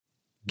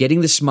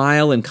Getting the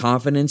smile and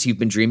confidence you've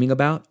been dreaming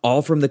about,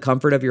 all from the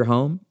comfort of your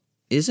home,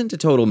 isn't a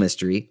total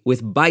mystery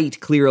with Byte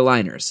clear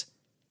aligners.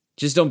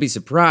 Just don't be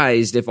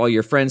surprised if all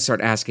your friends start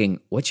asking,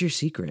 "What's your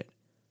secret?"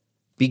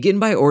 Begin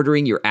by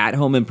ordering your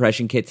at-home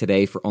impression kit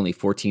today for only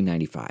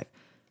 $14.95.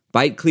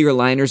 Byte clear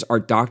aligners are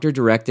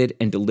doctor-directed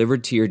and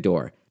delivered to your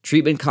door.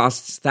 Treatment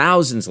costs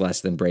thousands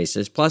less than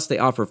braces, plus they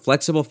offer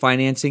flexible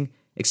financing,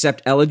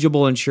 accept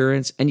eligible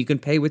insurance, and you can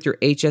pay with your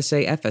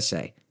HSA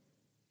FSA.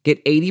 Get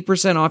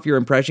 80% off your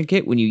impression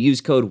kit when you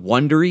use code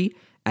WONDERY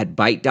at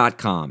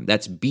Byte.com.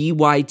 That's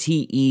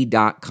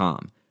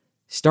BYTE.com.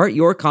 Start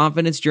your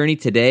confidence journey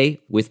today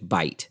with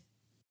Byte.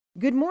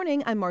 Good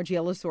morning, I'm Margie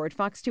Ellisor at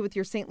Fox 2 with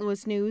your St.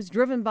 Louis news,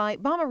 driven by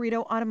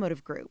Bomarito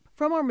Automotive Group.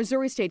 From our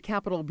Missouri State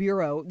Capitol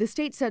Bureau, the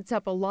state sets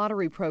up a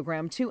lottery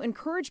program to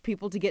encourage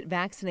people to get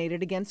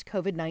vaccinated against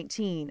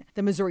COVID-19.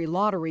 The Missouri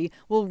Lottery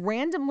will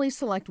randomly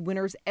select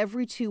winners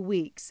every 2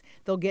 weeks.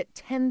 They'll get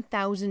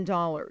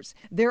 $10,000.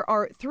 There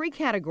are 3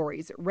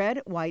 categories,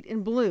 red, white,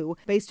 and blue,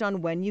 based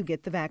on when you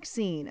get the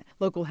vaccine.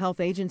 Local health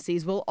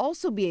agencies will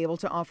also be able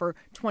to offer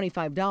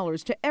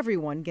 $25 to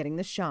everyone getting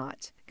the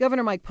shot.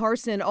 Governor Mike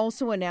Parson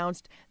also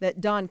announced that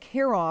Don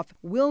Caroff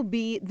will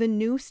be the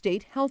new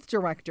state health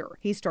director.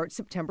 He starts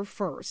September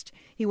 1st.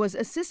 He was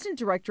assistant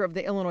director of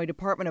the Illinois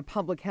Department of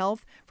Public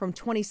Health from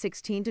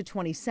 2016 to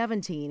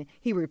 2017.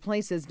 He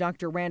replaces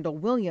Dr. Randall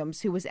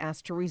Williams, who was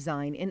asked to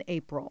resign in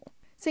April.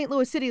 St.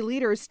 Louis city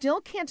leaders still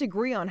can't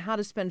agree on how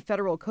to spend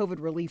federal COVID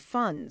relief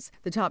funds.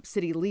 The top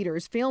city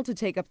leaders failed to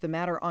take up the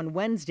matter on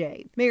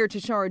Wednesday. Mayor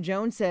Tashara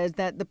Jones says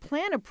that the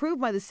plan approved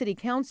by the city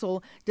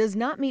council does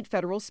not meet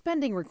federal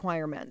spending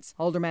requirements.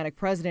 Aldermanic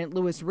President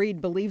Louis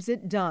Reed believes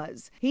it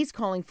does. He's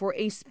calling for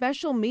a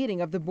special meeting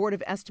of the Board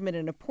of Estimate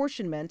and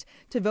Apportionment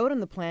to vote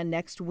on the plan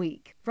next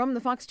week. From the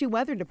Fox 2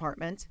 Weather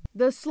Department,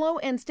 the slow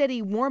and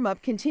steady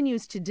warm-up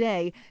continues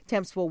today.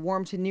 Temps will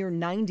warm to near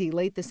 90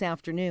 late this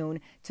afternoon.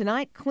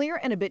 Tonight, clear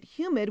and a bit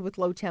humid with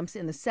low temps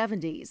in the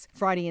 70s.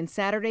 Friday and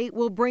Saturday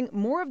will bring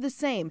more of the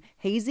same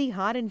hazy,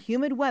 hot, and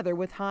humid weather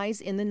with highs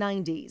in the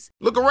 90s.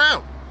 Look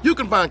around. You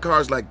can find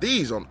cars like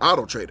these on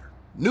AutoTrader.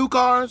 New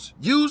cars,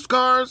 used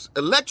cars,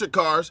 electric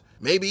cars,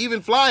 maybe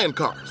even flying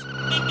cars.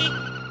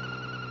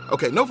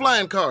 Okay, no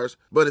flying cars,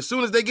 but as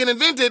soon as they get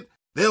invented,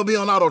 they'll be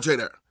on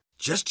AutoTrader.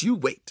 Just you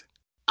wait.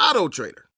 AutoTrader.